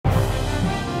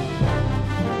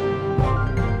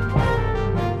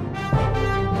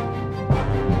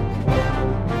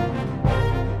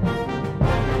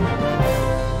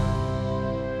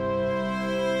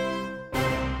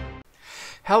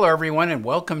Hello everyone and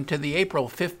welcome to the April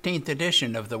 15th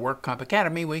edition of the WorkComp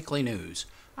Academy Weekly News.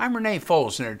 I'm Renee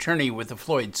Foles, an attorney with the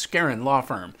Floyd Skeren Law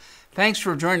Firm. Thanks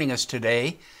for joining us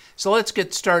today. So let's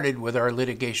get started with our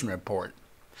litigation report.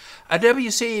 A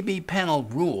WCAB panel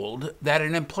ruled that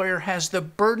an employer has the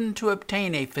burden to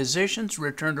obtain a physician's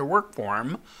return to work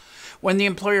form when the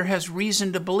employer has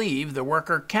reason to believe the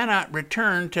worker cannot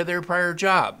return to their prior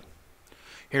job.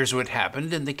 Here's what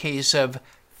happened in the case of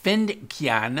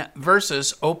Finkian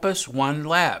versus Opus One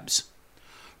Labs.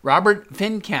 Robert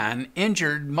Finkian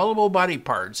injured multiple body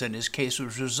parts, and his case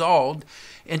was resolved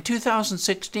in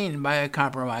 2016 by a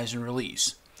compromise and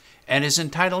release. And his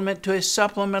entitlement to a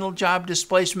supplemental job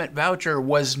displacement voucher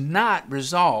was not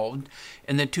resolved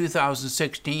in the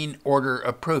 2016 order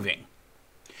approving.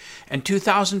 In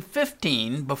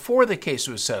 2015, before the case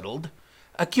was settled,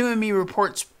 a QME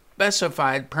report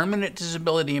specified permanent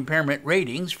disability impairment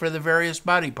ratings for the various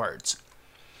body parts.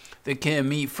 The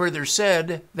QME further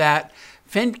said that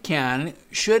Finkian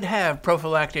should have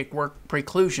prophylactic work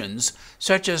preclusions,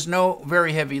 such as no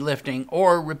very heavy lifting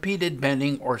or repeated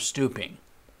bending or stooping.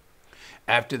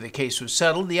 After the case was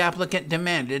settled, the applicant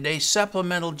demanded a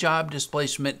supplemental job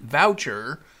displacement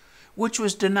voucher, which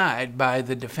was denied by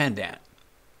the defendant.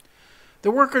 The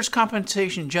workers'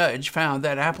 compensation judge found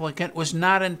that applicant was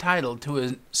not entitled to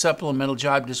a supplemental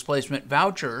job displacement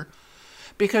voucher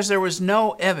because there was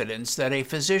no evidence that a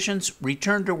physician's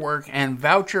return to work and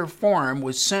voucher form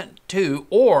was sent to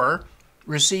or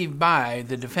received by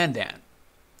the defendant.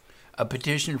 A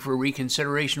petition for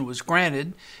reconsideration was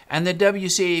granted, and the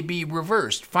WCAB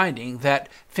reversed, finding that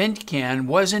Finkian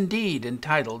was indeed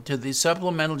entitled to the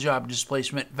supplemental job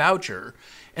displacement voucher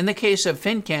in the case of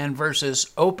Finkian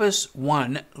versus Opus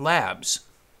One Labs.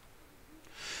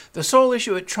 The sole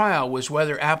issue at trial was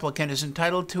whether applicant is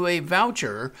entitled to a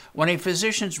voucher when a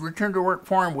physician's return to work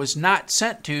form was not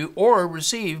sent to or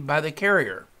received by the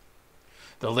carrier.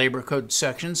 The Labor Code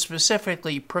section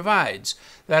specifically provides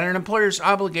that an employer's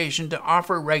obligation to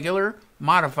offer regular,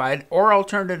 modified, or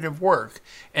alternative work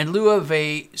in lieu of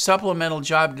a supplemental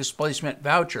job displacement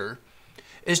voucher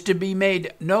is to be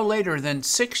made no later than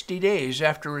 60 days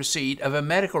after receipt of a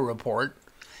medical report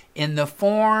in the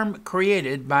form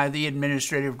created by the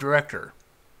administrative director.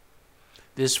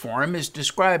 This form is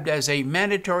described as a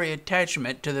mandatory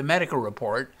attachment to the medical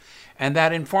report, and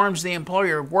that informs the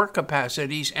employer of work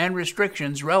capacities and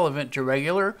restrictions relevant to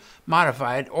regular,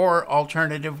 modified, or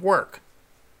alternative work.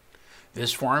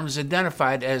 This form is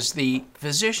identified as the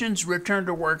Physician's Return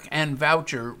to Work and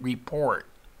Voucher Report.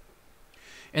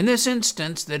 In this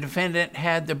instance, the defendant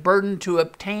had the burden to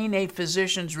obtain a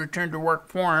physician's return to work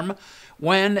form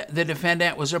when the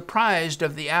defendant was apprised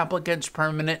of the applicant's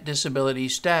permanent disability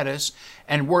status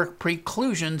and work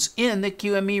preclusions in the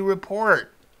QME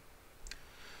report.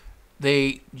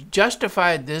 They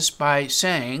justified this by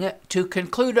saying to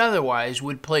conclude otherwise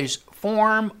would place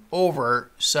form over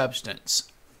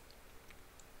substance.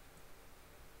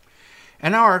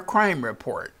 And our crime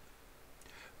report.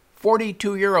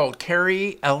 42-year-old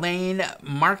Carrie Elaine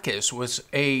Marcus was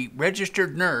a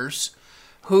registered nurse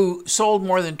who sold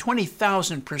more than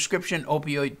 20,000 prescription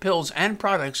opioid pills and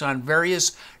products on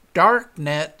various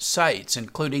darknet sites,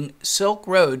 including Silk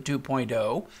Road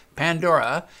 2.0,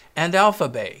 Pandora, and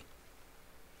Alphabay.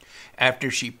 After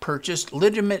she purchased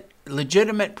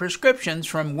legitimate prescriptions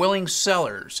from willing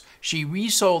sellers, she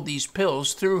resold these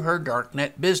pills through her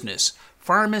darknet business,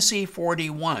 Pharmacy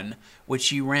 41, which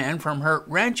she ran from her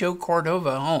Rancho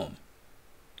Cordova home.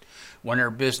 When her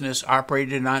business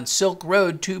operated on Silk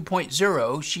Road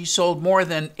 2.0, she sold more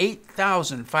than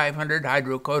 8,500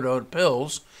 hydrocodone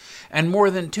pills and more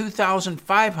than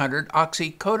 2,500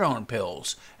 oxycodone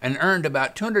pills and earned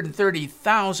about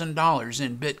 $230,000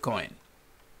 in Bitcoin.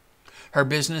 Her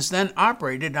business then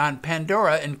operated on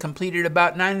Pandora and completed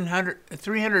about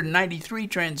 393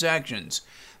 transactions.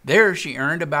 There she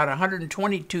earned about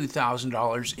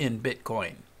 $122,000 in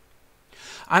Bitcoin.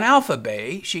 On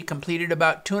Alphabay, she completed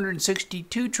about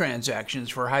 262 transactions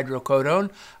for hydrocodone,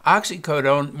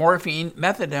 oxycodone, morphine,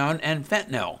 methadone, and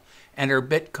fentanyl, and her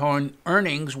Bitcoin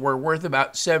earnings were worth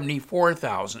about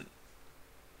 $74,000.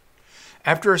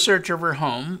 After a search of her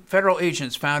home, federal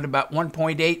agents found about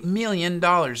 $1.8 million in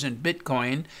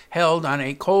Bitcoin held on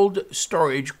a cold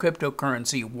storage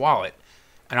cryptocurrency wallet,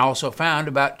 and also found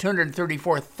about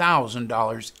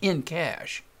 $234,000 in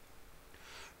cash.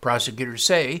 Prosecutors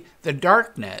say the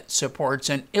darknet supports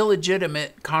an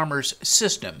illegitimate commerce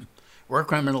system where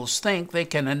criminals think they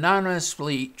can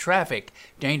anonymously traffic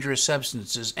dangerous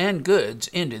substances and goods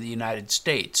into the United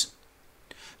States.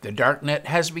 The darknet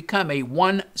has become a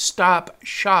one-stop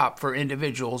shop for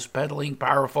individuals peddling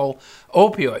powerful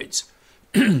opioids.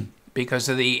 because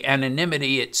of the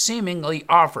anonymity it seemingly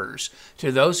offers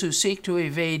to those who seek to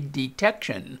evade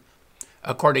detection,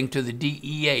 according to the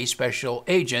DEA special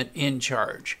agent in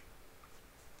charge.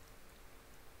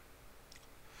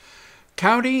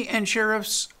 County and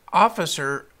sheriff's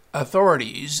officer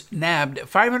authorities nabbed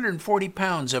 540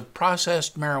 pounds of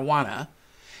processed marijuana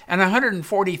and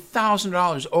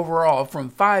 $140,000 overall from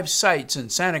 5 sites in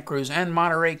Santa Cruz and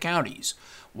Monterey counties,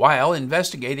 while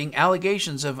investigating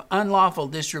allegations of unlawful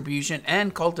distribution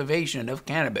and cultivation of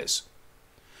cannabis.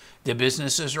 The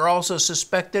businesses are also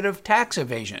suspected of tax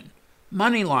evasion,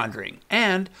 money laundering,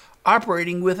 and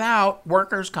operating without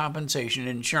workers' compensation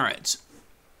insurance.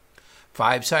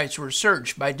 5 sites were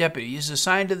searched by deputies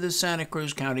assigned to the Santa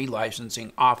Cruz County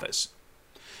Licensing Office.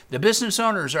 The business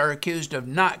owners are accused of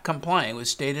not complying with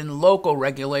state and local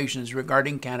regulations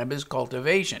regarding cannabis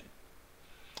cultivation.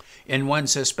 In one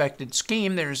suspected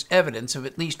scheme, there's evidence of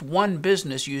at least one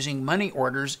business using money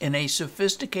orders in a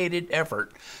sophisticated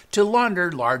effort to launder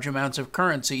large amounts of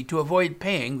currency to avoid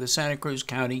paying the Santa Cruz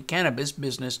County cannabis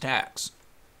business tax.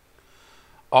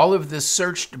 All of the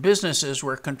searched businesses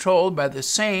were controlled by the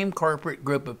same corporate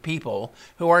group of people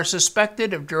who are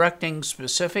suspected of directing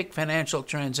specific financial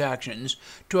transactions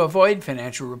to avoid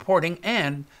financial reporting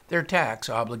and their tax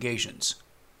obligations.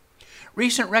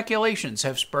 Recent regulations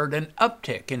have spurred an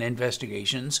uptick in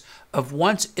investigations of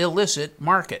once illicit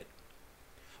market.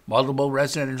 Multiple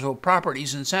residential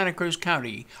properties in Santa Cruz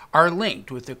County are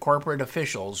linked with the corporate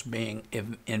officials being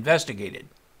investigated.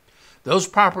 Those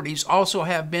properties also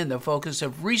have been the focus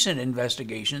of recent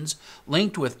investigations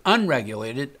linked with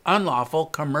unregulated, unlawful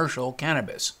commercial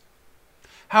cannabis.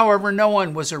 However, no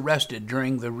one was arrested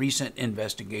during the recent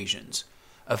investigations.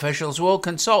 Officials will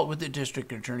consult with the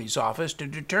district attorney's office to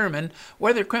determine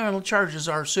whether criminal charges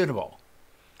are suitable.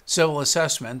 Civil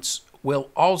assessments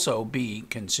will also be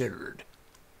considered.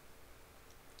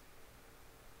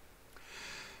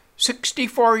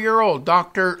 64-year-old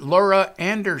Dr. Laura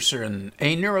Anderson,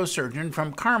 a neurosurgeon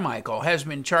from Carmichael, has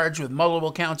been charged with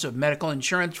multiple counts of medical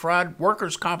insurance fraud,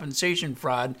 workers' compensation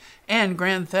fraud, and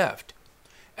grand theft,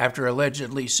 after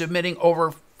allegedly submitting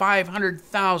over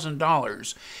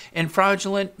 $500,000 in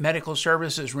fraudulent medical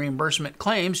services reimbursement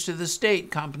claims to the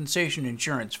State Compensation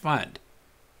Insurance Fund.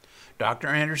 Dr.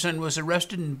 Anderson was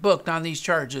arrested and booked on these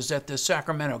charges at the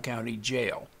Sacramento County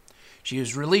Jail. She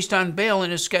was released on bail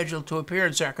and is scheduled to appear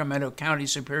in Sacramento County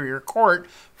Superior Court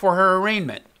for her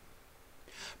arraignment.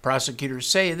 Prosecutors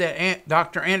say that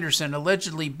Dr. Anderson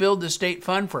allegedly billed the state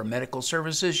fund for medical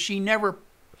services she never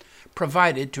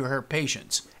provided to her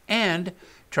patients and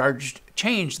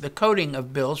changed the coding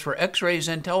of bills for x-rays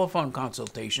and telephone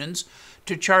consultations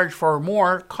to charge for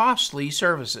more costly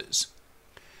services.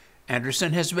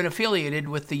 Anderson has been affiliated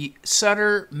with the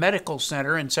Sutter Medical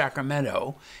Center in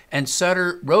Sacramento and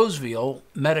Sutter Roseville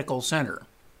Medical Center.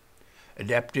 A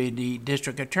deputy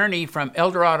district attorney from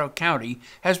El Dorado County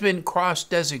has been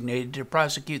cross-designated to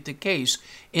prosecute the case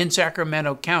in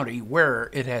Sacramento County, where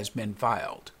it has been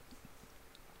filed.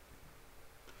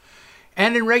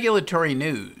 And in regulatory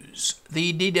news,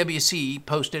 the DWC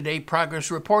posted a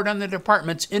progress report on the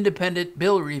department's independent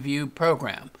bill review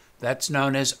program, that's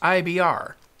known as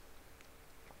IBR.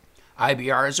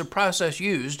 IBR is a process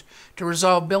used to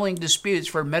resolve billing disputes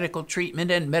for medical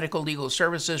treatment and medical legal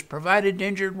services provided to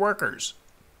injured workers.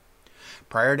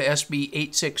 Prior to SB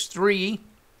 863,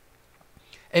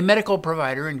 a medical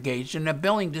provider engaged in a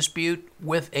billing dispute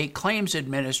with a claims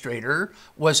administrator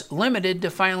was limited to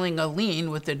filing a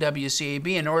lien with the WCAB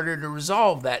in order to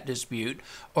resolve that dispute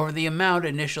over the amount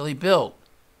initially billed.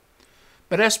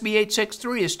 But SB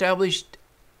 863 established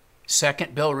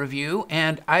second bill review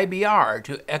and IBR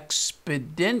to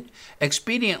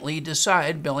expediently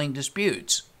decide billing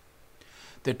disputes.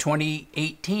 The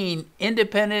 2018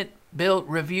 Independent Bill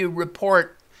Review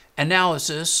Report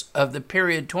analysis of the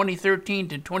period 2013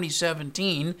 to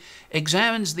 2017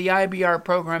 examines the IBR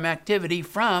program activity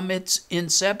from its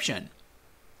inception.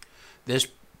 This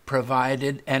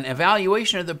provided an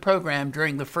evaluation of the program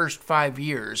during the first 5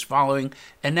 years following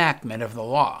enactment of the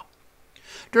law.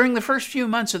 During the first few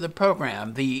months of the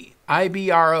program, the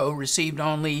IBRO received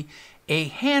only a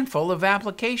handful of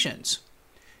applications.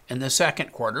 In the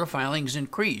second quarter, filings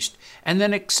increased and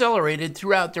then accelerated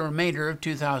throughout the remainder of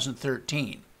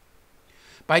 2013.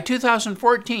 By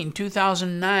 2014,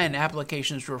 2009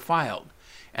 applications were filed,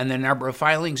 and the number of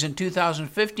filings in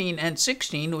 2015 and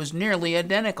 16 was nearly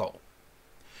identical.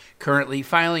 Currently,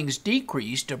 filings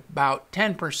decreased about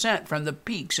 10% from the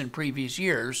peaks in previous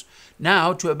years,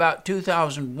 now to about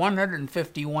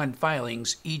 2,151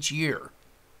 filings each year.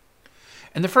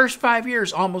 In the first 5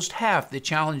 years, almost half the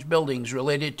challenge billings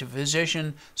related to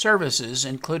physician services,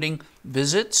 including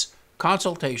visits,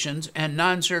 consultations, and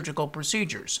non-surgical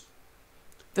procedures.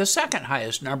 The second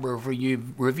highest number of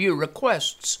review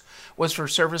requests was for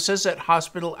services at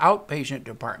hospital outpatient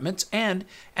departments and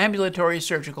ambulatory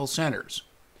surgical centers.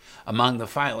 Among the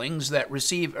filings that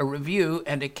receive a review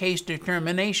and a case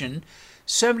determination,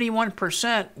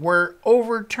 71% were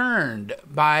overturned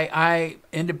by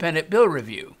independent bill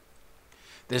review.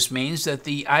 This means that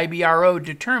the IBRO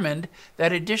determined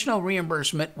that additional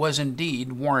reimbursement was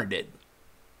indeed warranted.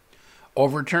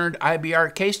 Overturned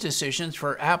IBR case decisions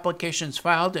for applications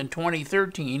filed in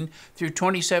 2013 through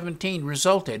 2017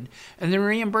 resulted in the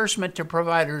reimbursement to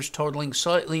providers totaling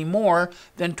slightly more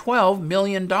than $12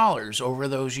 million over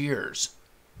those years.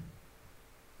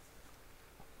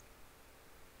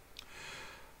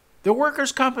 The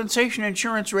Workers' Compensation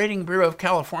Insurance Rating Bureau of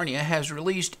California has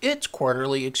released its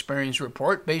quarterly experience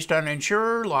report based on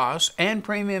insurer loss and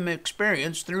premium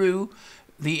experience through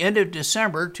the end of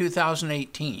December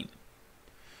 2018.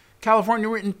 California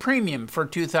written premium for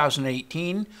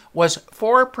 2018 was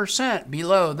 4%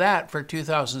 below that for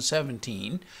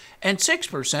 2017 and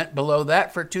 6% below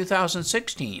that for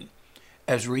 2016,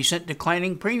 as recent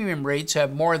declining premium rates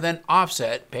have more than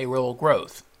offset payroll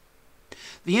growth.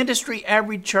 The industry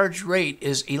average charge rate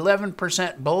is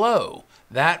 11% below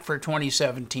that for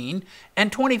 2017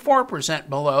 and 24%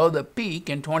 below the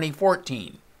peak in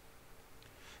 2014.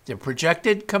 The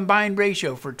projected combined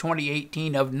ratio for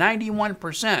 2018 of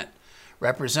 91%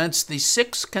 represents the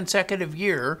sixth consecutive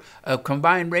year of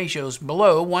combined ratios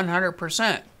below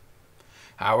 100%.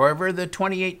 However, the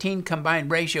 2018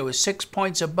 combined ratio is 6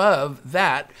 points above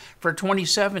that for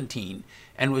 2017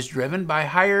 and was driven by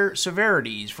higher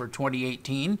severities for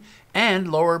 2018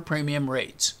 and lower premium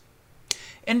rates.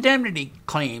 Indemnity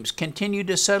claims continue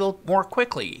to settle more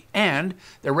quickly, and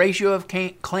the ratio of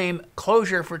claim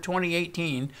closure for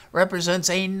 2018 represents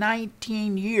a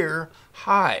 19-year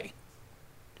high.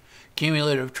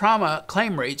 Cumulative trauma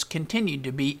claim rates continued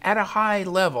to be at a high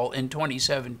level in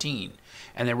 2017,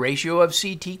 and the ratio of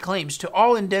CT claims to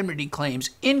all indemnity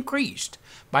claims increased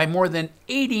by more than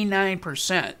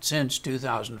 89% since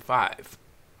 2005.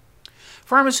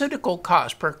 Pharmaceutical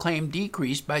costs per claim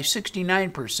decreased by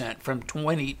 69% from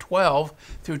 2012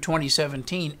 through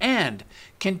 2017 and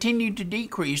continued to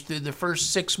decrease through the first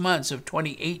 6 months of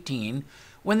 2018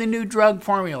 when the new drug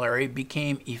formulary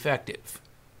became effective.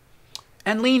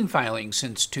 And lien filings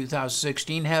since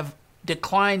 2016 have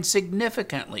declined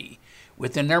significantly,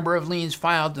 with the number of liens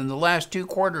filed in the last 2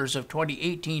 quarters of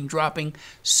 2018 dropping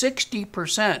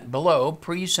 60% below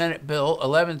pre-Senate Bill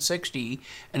 1160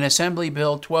 and Assembly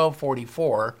Bill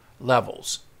 1244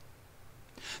 levels.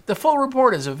 The full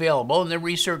report is available in the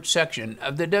research section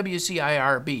of the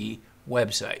WCIRB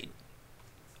website.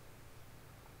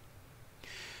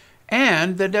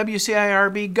 And the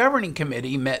WCIRB Governing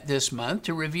Committee met this month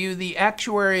to review the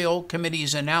Actuarial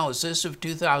Committee's analysis of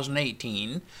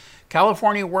 2018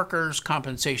 California Workers'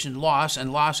 Compensation Loss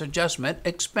and Loss Adjustment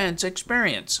Expense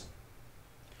Experience.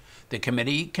 The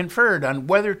committee conferred on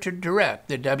whether to direct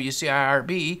the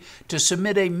WCIRB to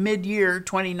submit a mid-year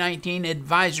 2019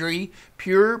 advisory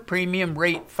pure premium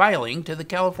rate filing to the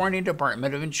California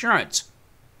Department of Insurance.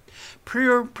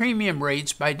 Pure premium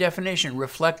rates, by definition,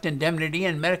 reflect indemnity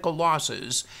and medical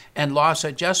losses and loss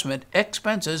adjustment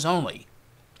expenses only,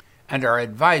 and are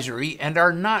advisory and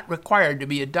are not required to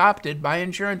be adopted by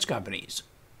insurance companies.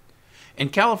 In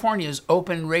California's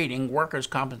open rating workers'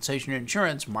 compensation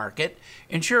insurance market,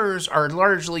 insurers are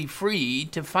largely free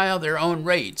to file their own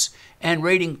rates and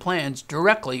rating plans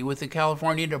directly with the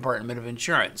California Department of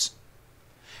Insurance.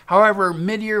 However,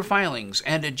 mid-year filings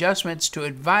and adjustments to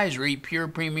advisory pure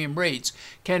premium rates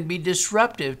can be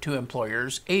disruptive to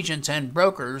employers, agents, and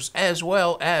brokers, as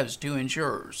well as to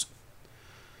insurers.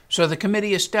 So the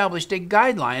committee established a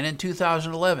guideline in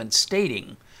 2011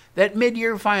 stating that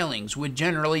mid-year filings would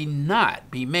generally not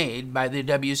be made by the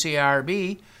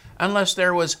WCIRB unless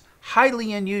there was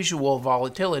highly unusual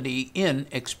volatility in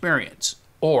experience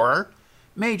or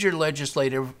major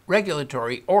legislative,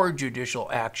 regulatory, or judicial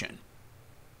action.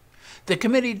 The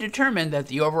committee determined that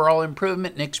the overall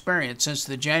improvement in experience since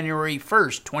the January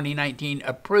 1, 2019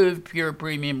 approved pure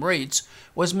premium rates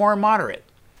was more moderate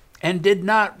and did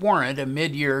not warrant a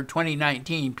mid-year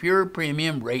 2019 pure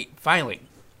premium rate filing.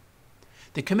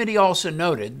 The committee also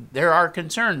noted there are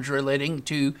concerns relating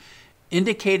to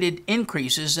indicated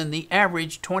increases in the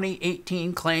average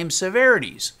 2018 claim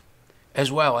severities,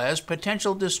 as well as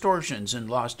potential distortions in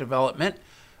loss development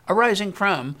arising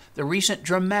from the recent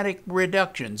dramatic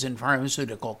reductions in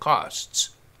pharmaceutical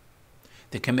costs.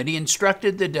 The committee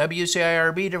instructed the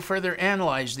WCIRB to further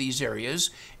analyze these areas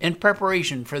in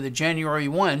preparation for the January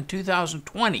 1,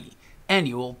 2020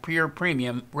 annual pure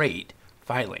premium rate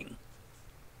filing.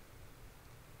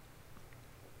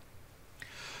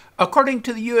 According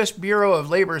to the U.S. Bureau of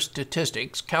Labor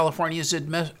Statistics, California is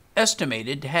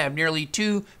estimated to have nearly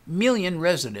 2 million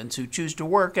residents who choose to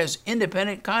work as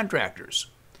independent contractors.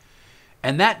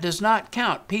 And that does not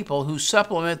count people who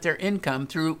supplement their income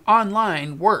through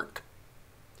online work.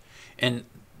 In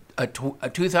a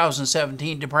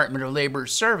 2017 Department of Labor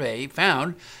survey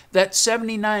found that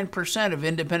 79% of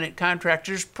independent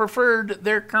contractors preferred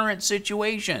their current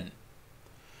situation,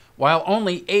 while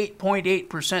only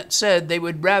 8.8% said they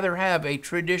would rather have a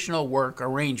traditional work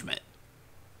arrangement.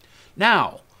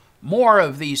 Now, more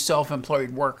of these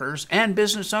self-employed workers and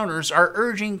business owners are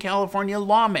urging California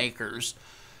lawmakers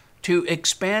to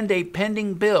expand a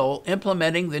pending bill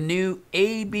implementing the new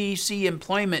ABC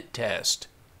employment test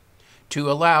to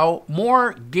allow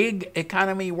more gig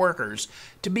economy workers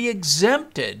to be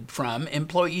exempted from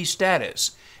employee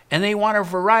status, and they want a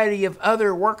variety of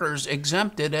other workers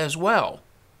exempted as well.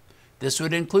 This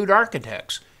would include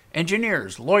architects,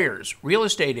 engineers, lawyers, real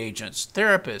estate agents,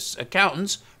 therapists,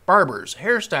 accountants, barbers,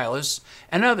 hairstylists,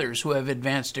 and others who have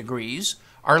advanced degrees,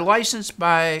 are licensed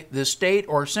by the state,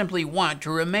 or simply want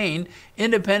to remain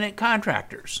independent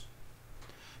contractors.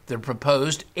 The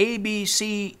proposed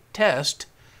ABC test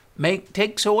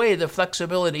takes away the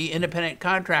flexibility independent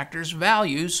contractors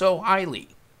value so highly,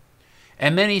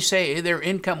 and many say their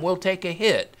income will take a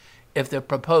hit if the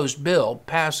proposed bill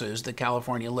passes the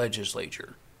California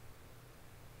legislature.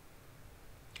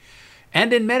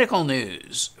 And in medical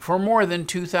news, for more than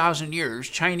 2,000 years,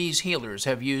 Chinese healers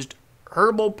have used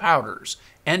herbal powders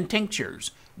and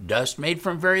tinctures, dust made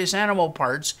from various animal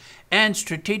parts, and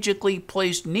strategically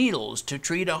placed needles to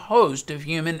treat a host of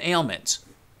human ailments.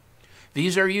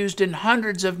 These are used in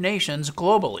hundreds of nations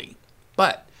globally,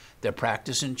 but the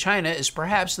practice in China is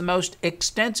perhaps the most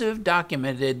extensive,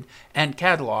 documented, and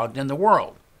cataloged in the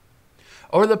world.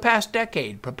 Over the past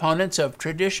decade, proponents of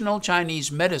traditional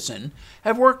Chinese medicine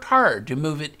have worked hard to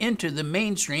move it into the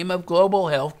mainstream of global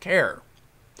health care,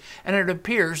 and it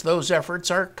appears those efforts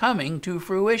are coming to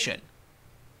fruition.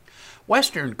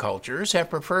 Western cultures have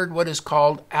preferred what is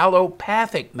called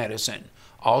allopathic medicine,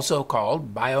 also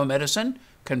called biomedicine,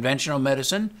 conventional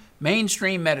medicine,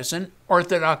 mainstream medicine,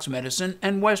 orthodox medicine,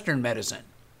 and Western medicine.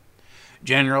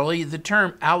 Generally, the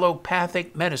term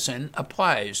allopathic medicine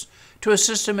applies to a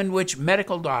system in which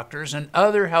medical doctors and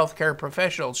other healthcare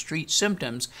professionals treat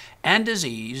symptoms and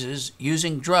diseases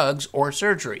using drugs or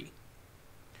surgery.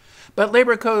 But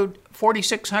Labor Code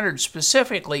 4600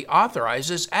 specifically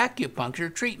authorizes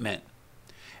acupuncture treatment.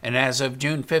 And as of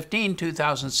June 15,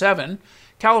 2007,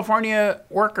 California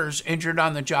workers injured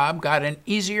on the job got an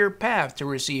easier path to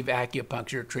receive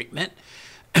acupuncture treatment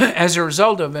as a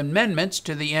result of amendments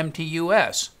to the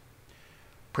MTUS.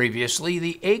 Previously,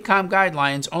 the ACOM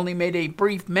guidelines only made a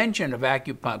brief mention of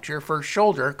acupuncture for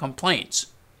shoulder complaints.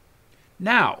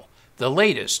 Now, the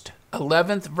latest,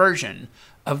 11th version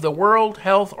of the World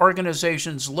Health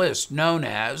Organization's list, known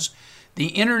as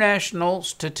the International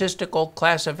Statistical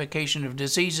Classification of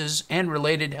Diseases and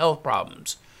Related Health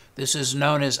Problems, this is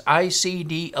known as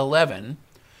ICD-11,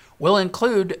 will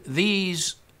include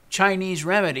these Chinese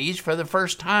remedies for the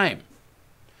first time.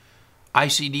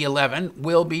 ICD-11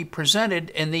 will be presented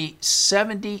in the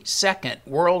 72nd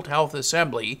World Health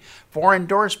Assembly for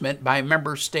endorsement by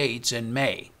member states in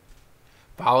May.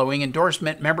 Following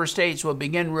endorsement, member states will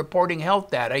begin reporting health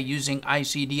data using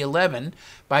ICD-11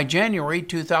 by January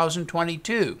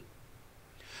 2022.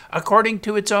 According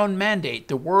to its own mandate,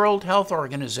 the World Health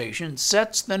Organization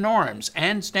sets the norms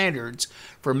and standards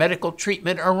for medical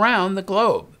treatment around the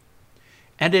globe,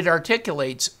 and it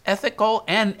articulates ethical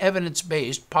and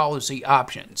evidence-based policy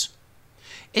options.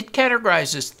 It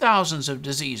categorizes thousands of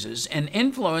diseases and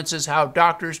influences how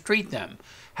doctors treat them,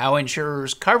 how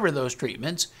insurers cover those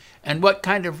treatments, and what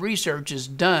kind of research is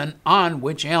done on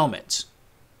which ailments.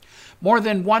 More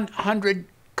than 100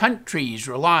 countries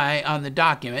rely on the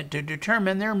document to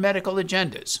determine their medical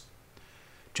agendas.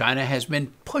 China has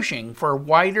been pushing for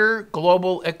wider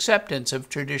global acceptance of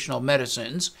traditional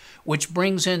medicines, which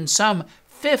brings in some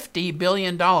 $50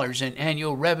 billion in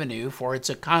annual revenue for its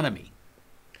economy.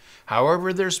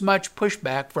 However, there's much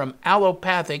pushback from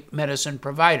allopathic medicine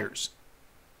providers.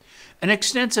 An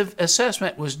extensive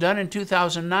assessment was done in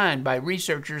 2009 by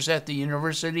researchers at the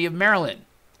University of Maryland.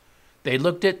 They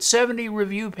looked at 70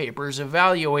 review papers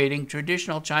evaluating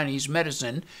traditional Chinese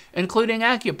medicine, including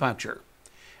acupuncture,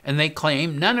 and they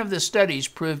claim none of the studies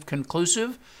proved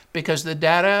conclusive because the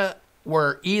data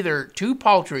were either too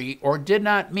paltry or did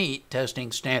not meet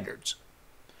testing standards.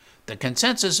 The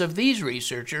consensus of these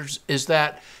researchers is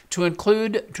that to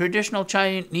include traditional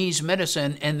Chinese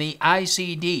medicine in the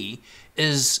ICD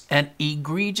is an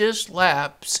egregious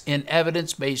lapse in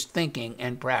evidence-based thinking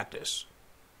and practice.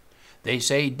 They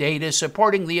say data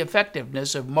supporting the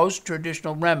effectiveness of most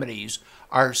traditional remedies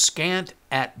are scant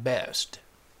at best.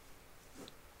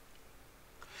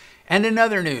 And in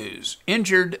other news,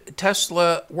 injured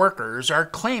Tesla workers are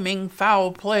claiming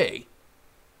foul play.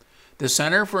 The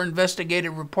Center for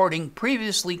Investigative Reporting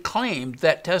previously claimed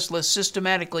that Tesla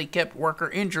systematically kept worker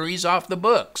injuries off the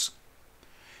books.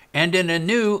 And in a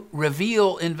new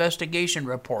Reveal investigation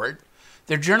report,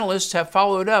 the journalists have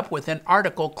followed up with an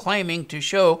article claiming to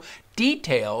show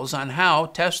details on how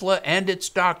Tesla and its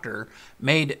doctor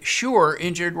made sure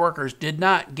injured workers did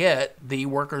not get the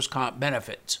workers' comp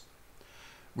benefits.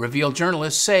 Reveal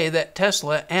journalists say that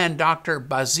Tesla and Dr.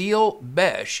 Basile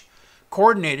Besh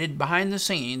coordinated behind the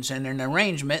scenes in an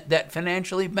arrangement that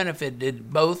financially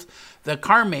benefited both the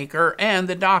car maker and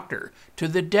the doctor, to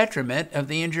the detriment of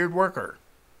the injured worker.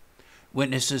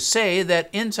 Witnesses say that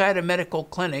inside a medical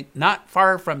clinic not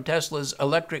far from Tesla's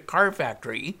electric car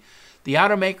factory, the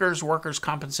automaker's workers'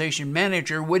 compensation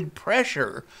manager would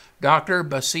pressure Dr.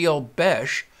 Basile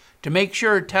Besh to make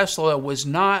sure Tesla was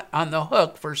not on the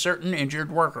hook for certain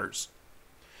injured workers.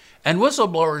 And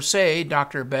whistleblowers say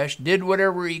Dr. Besh did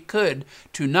whatever he could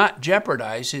to not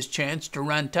jeopardize his chance to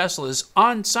run Tesla's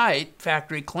on-site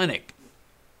factory clinic.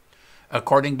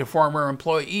 According to former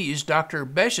employees, Dr.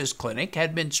 Besh's clinic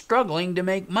had been struggling to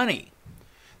make money.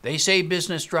 They say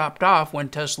business dropped off when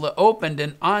Tesla opened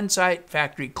an on-site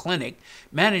factory clinic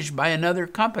managed by another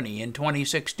company in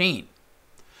 2016.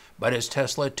 But as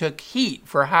Tesla took heat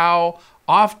for how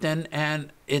often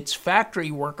and its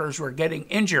factory workers were getting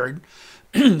injured,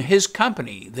 his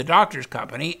company, the doctor's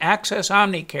company, Access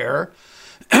Omnicare,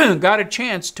 got a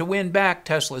chance to win back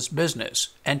Tesla's business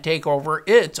and take over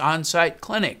its on-site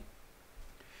clinic.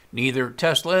 Neither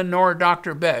Tesla nor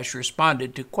Dr. Besh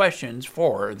responded to questions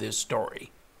for this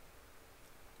story.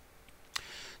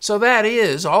 So that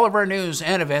is all of our news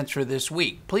and events for this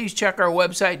week. Please check our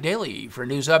website daily for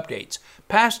news updates,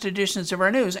 past editions of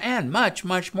our news, and much,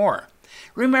 much more.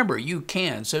 Remember, you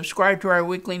can subscribe to our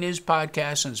weekly news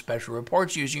podcasts and special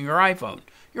reports using your iPhone,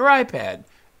 your iPad,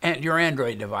 and your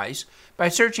Android device by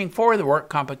searching for the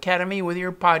WorkComp Academy with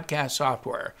your podcast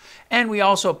software. And we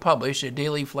also publish a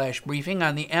daily flash briefing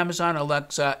on the Amazon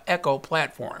Alexa Echo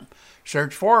platform.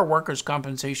 Search for Workers'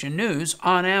 Compensation News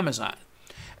on Amazon.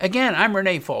 Again, I'm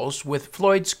Renee Fols with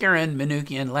Floyd Skeren,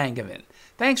 Manukian Langevin.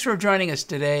 Thanks for joining us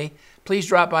today. Please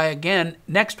drop by again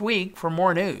next week for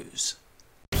more news.